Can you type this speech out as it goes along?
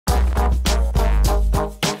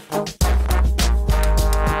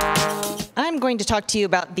going to talk to you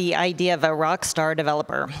about the idea of a rock star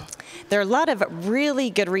developer. There are a lot of really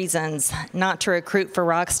good reasons not to recruit for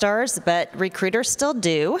rock stars, but recruiters still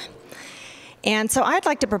do. And so I'd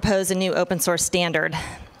like to propose a new open source standard,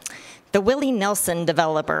 the Willie Nelson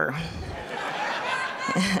developer.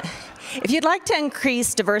 If you'd like to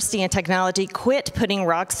increase diversity in technology, quit putting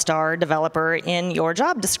rock star developer in your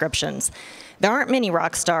job descriptions. There aren't many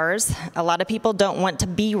rock stars. A lot of people don't want to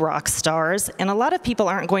be rock stars, and a lot of people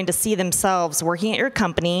aren't going to see themselves working at your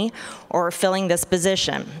company or filling this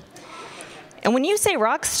position. And when you say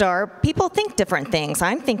rock star, people think different things.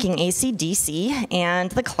 I'm thinking AC/DC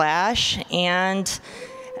and The Clash and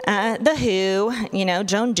The Who,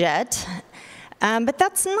 Joan Jett. But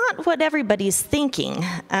that's not what everybody's thinking.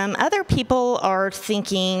 Other people are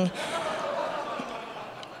thinking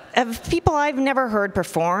of people I've never heard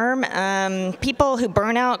perform, people who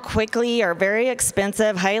burn out quickly, are very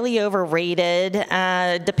expensive, highly overrated,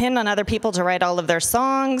 depend on other people to write all of their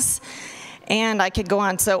songs, and I could go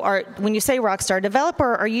on. So when you say rock star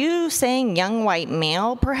developer, are you saying young white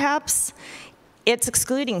male, perhaps? It's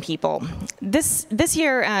excluding people. This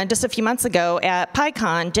year, just a few months ago at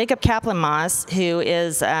PyCon, Jacob Kaplan-Moss, who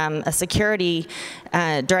is a security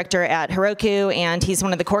director at Heroku, and he's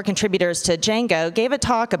one of the core contributors to Django, gave a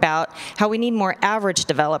talk about how we need more average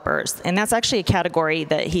developers. And that's actually a category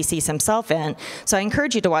that he sees himself in. So I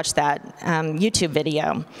encourage you to watch that YouTube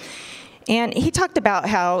video. And he talked about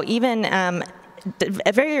how even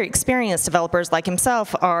very experienced developers like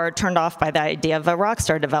himself are turned off by the idea of a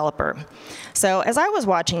rockstar developer. So as I was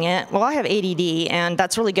watching it, well, I have ADD, and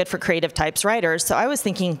that's really good for creative types writers, so I was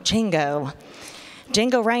thinking Django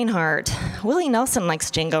Reinhardt. Willie Nelson likes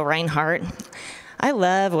Django Reinhardt. I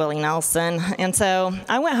love Willie Nelson, and so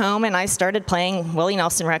I went home and I started playing Willie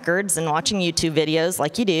Nelson records and watching YouTube videos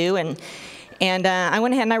like you do, and I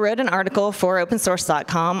went ahead and I wrote an article for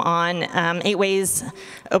opensource.com on 8 ways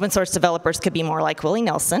open source developers could be more like Willie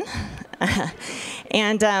Nelson.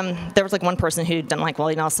 And there was like one person who didn't like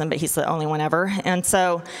Willie Nelson, but he's the only one ever. And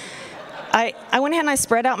so I went ahead and I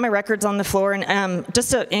spread out my records on the floor, and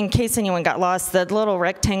in case anyone got lost, the little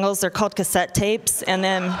rectangles, they're called cassette tapes, and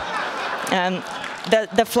then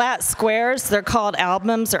the flat squares, they're called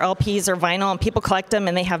albums or LPs or vinyl, and people collect them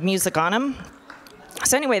and they have music on them.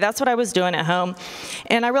 So anyway, that's what I was doing at home.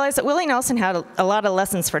 And I realized that Willie Nelson had a lot of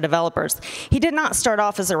lessons for developers. He did not start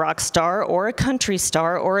off as a rock star or a country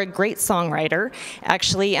star or a great songwriter.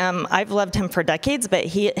 Actually, I've loved him for decades, but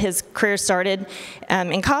his career started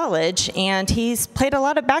in college, and he's played a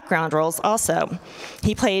lot of background roles also.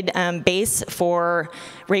 He played bass for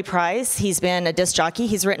Ray Price. He's been a disc jockey.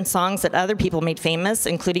 He's written songs that other people made famous,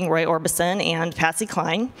 including Roy Orbison and Patsy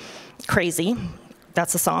Cline. Crazy,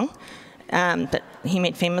 that's a song. That he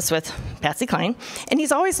made famous with Patsy Cline. And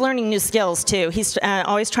he's always learning new skills, too. He's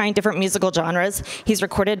always trying different musical genres. He's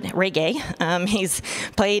recorded reggae.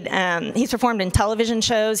 He's performed in television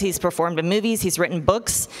shows. He's performed in movies. He's written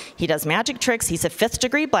books. He does magic tricks. He's a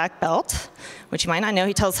 5th-degree black belt, which you might not know.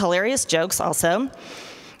 He tells hilarious jokes also.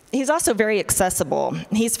 He's also very accessible.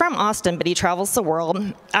 He's from Austin, but he travels the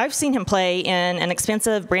world. I've seen him play in an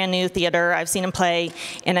expensive, brand new theater. I've seen him play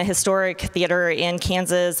in a historic theater in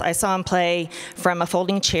Kansas. I saw him play from a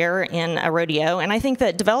folding chair in a rodeo. And I think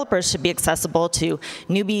that developers should be accessible to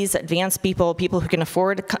newbies, advanced people, people who can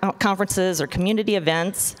afford conferences or community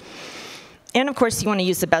events. And of course, you want to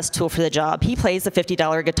use the best tool for the job. He plays a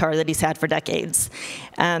 $50 guitar that he's had for decades.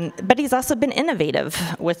 But he's also been innovative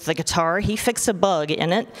with the guitar. He fixed a bug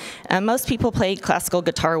in it. Most people play classical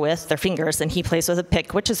guitar with their fingers, and he plays with a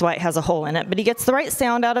pick, which is why it has a hole in it. But he gets the right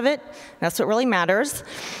sound out of it. That's what really matters.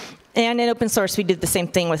 And in open source, we did the same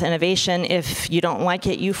thing with innovation. If you don't like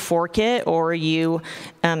it, you fork it, or you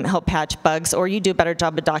help patch bugs, or you do a better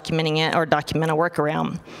job of documenting it or document a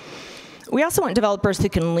workaround. We also want developers who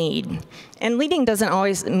can lead. And leading doesn't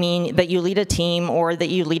always mean that you lead a team or that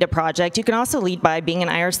you lead a project. You can also lead by being an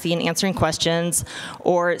IRC and answering questions,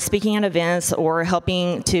 or speaking at events, or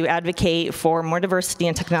helping to advocate for more diversity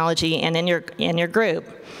in technology and in your group.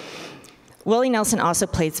 Willie Nelson also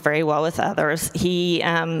plays very well with others. He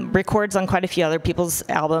records on quite a few other people's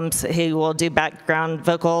albums. He will do background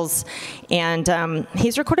vocals. And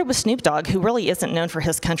he's recorded with Snoop Dogg, who really isn't known for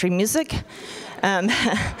his country music.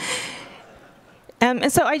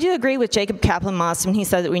 And so I do agree with Jacob Kaplan-Moss when he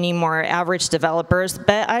said that we need more average developers,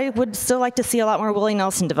 but I would still like to see a lot more Willie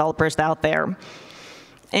Nelson developers out there.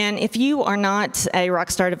 And if you are not a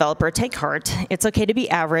rockstar developer, take heart. It's okay to be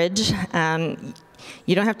average.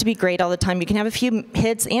 You don't have to be great all the time. You can have a few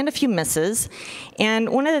hits and a few misses. And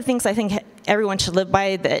one of the things I think everyone should live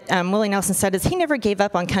by that Willie Nelson said is he never gave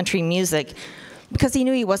up on country music. because he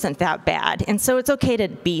knew he wasn't that bad. And so it's okay to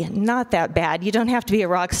be not that bad. You don't have to be a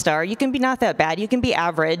rock star. You can be not that bad. You can be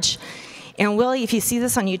average. And Willie, if you see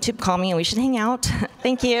this on YouTube, call me and we should hang out.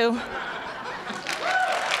 Thank you.